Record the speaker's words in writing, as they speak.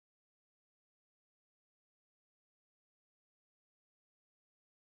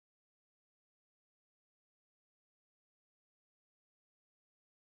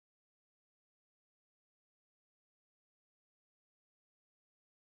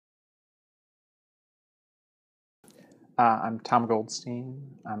I'm Tom Goldstein.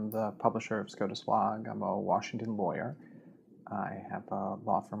 I'm the publisher of SCOTUSblog. I'm a Washington lawyer. I have a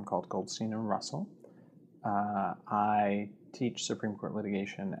law firm called Goldstein and Russell. I teach Supreme Court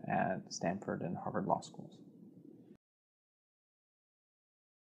litigation at Stanford and Harvard law schools.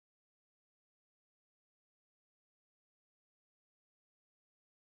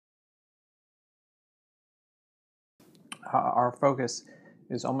 Our focus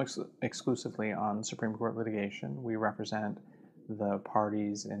is almost exclusively on Supreme Court litigation. We represent the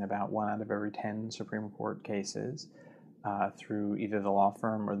parties in about 1 out of every 10 Supreme Court cases through either the law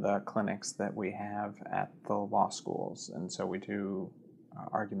firm or the clinics that we have at the law schools. And so we do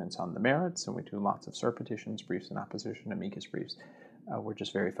arguments on the merits, and we do lots of cert petitions, briefs in opposition, amicus briefs. We're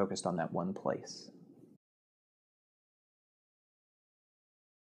just very focused on that one place.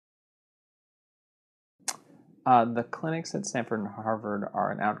 The clinics at Stanford and Harvard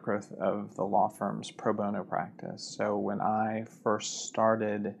are an outgrowth of the law firm's pro bono practice. So when I first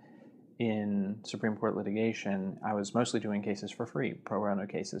started in Supreme Court litigation, I was mostly doing cases for free, pro bono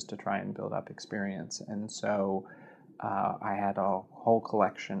cases, to try and build up experience. And so I had a whole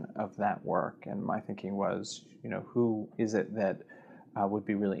collection of that work, and my thinking was, who is it that would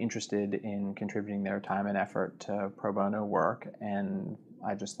be really interested in contributing their time and effort to pro bono work? And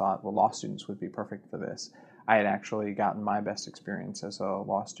I just thought, well, law students would be perfect for this. I had actually gotten my best experience as a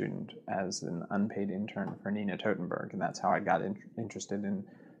law student as an unpaid intern for Nina Totenberg, and that's how I got interested in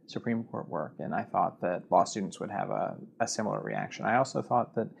Supreme Court work. And I thought that law students would have a similar reaction. I also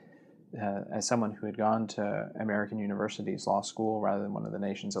thought that as someone who had gone to American University's law school rather than one of the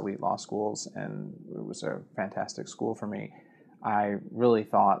nation's elite law schools, and it was a fantastic school for me, I really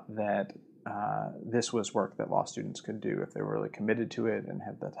thought that this was work that law students could do if they were really committed to it and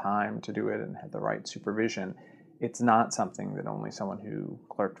had the time to do it and had the right supervision. It's not something that only someone who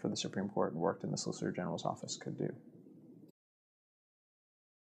clerked for the Supreme Court and worked in the Solicitor General's office could do.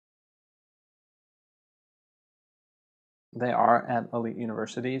 They are at elite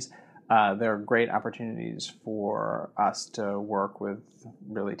universities. There are great opportunities for us to work with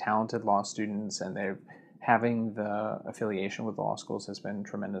really talented law students, and having the affiliation with the law schools has been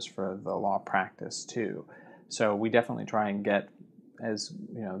tremendous for the law practice too. So we definitely try and get a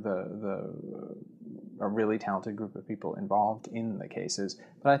really talented group of people involved in the cases.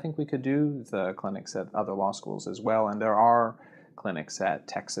 But I think we could do the clinics at other law schools as well, and there are clinics at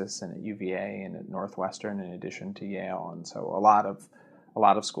Texas and at UVA and at Northwestern in addition to Yale, and so a lot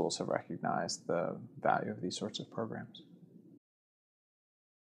of schools have recognized the value of these sorts of programs.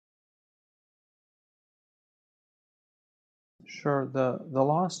 Sure. The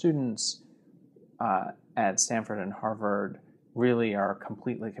law students at Stanford and Harvard really are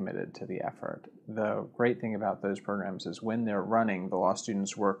completely committed to the effort. The great thing about those programs is when they're running, the law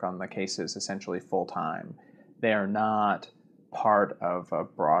students work on the cases essentially full-time. They are not part of a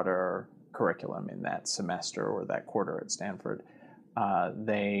broader curriculum in that semester or that quarter at Stanford.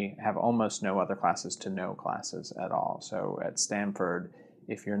 They have almost no other classes to no classes at all. So at Stanford,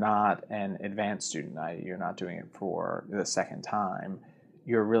 if you're not an advanced student, you're not doing it for the second time,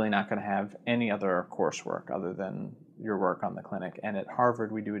 you're really not going to have any other coursework other than your work on the clinic. And at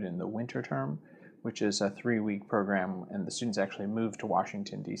Harvard, we do it in the winter term, which is a 3-week program, and the students actually move to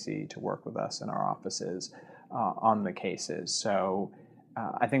Washington, D.C. to work with us in our offices on the cases. So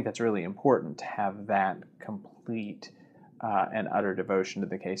I think that's really important to have that complete and utter devotion to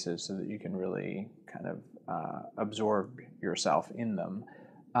the cases so that you can really kind of absorb yourself in them.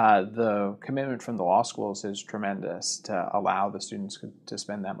 The commitment from the law schools is tremendous to allow the students to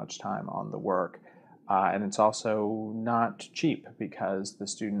spend that much time on the work. And it's also not cheap because the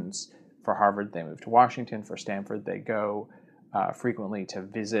students for Harvard, they move to Washington. For Stanford, they go frequently to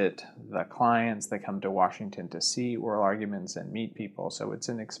visit the clients. They come to Washington to see oral arguments and meet people. So it's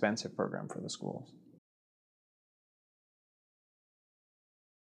an expensive program for the schools.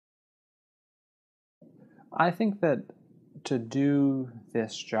 I think that to do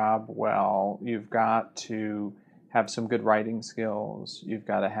this job well, you've got to have some good writing skills, you've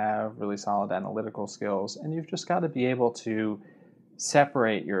got to have really solid analytical skills, and you've just got to be able to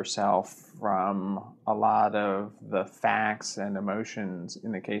separate yourself from a lot of the facts and emotions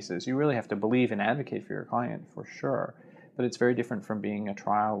in the cases. You really have to believe and advocate for your client, for sure, but it's very different from being a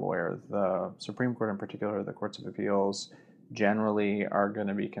trial lawyer. The Supreme Court in particular, the courts of appeals, generally are going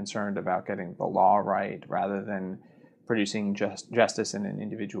to be concerned about getting the law right rather than producing justice in an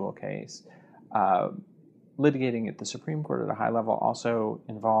individual case. Litigating at the Supreme Court at a high level also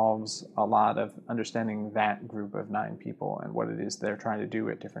involves a lot of understanding that group of 9 people and what it is they're trying to do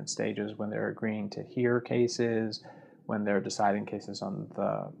at different stages when they're agreeing to hear cases, when they're deciding cases on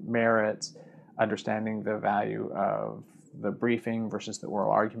the merits. understanding the value of the briefing versus the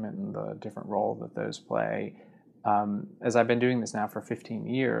oral argument and the different role that those play. As I've been doing this now for 15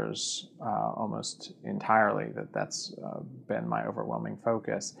 years, almost entirely, that's been my overwhelming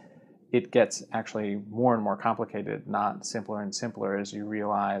focus. It gets actually more and more complicated, not simpler and simpler, as you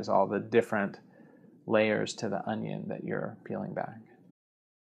realize all the different layers to the onion that you're peeling back.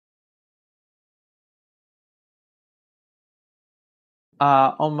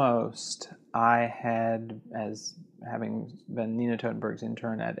 Almost. I had, as having been Nina Totenberg's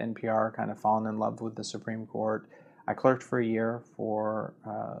intern at NPR, kind of fallen in love with the Supreme Court. I clerked for a year for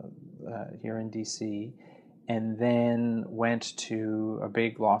here in D.C., and then went to a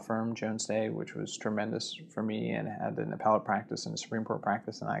big law firm, Jones Day, which was tremendous for me, and had an appellate practice and a Supreme Court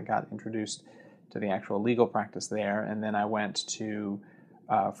practice, and I got introduced to the actual legal practice there. And then I went to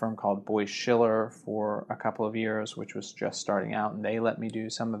a firm called Boyce Schiller for a couple of years, which was just starting out, and they let me do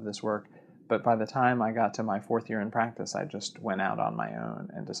some of this work. But by the time I got to my fourth year in practice, I just went out on my own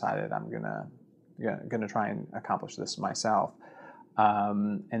and decided I'm gonna try and accomplish this myself.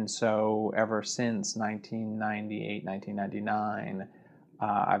 And so ever since 1998, 1999,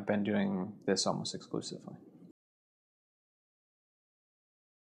 I've been doing this almost exclusively.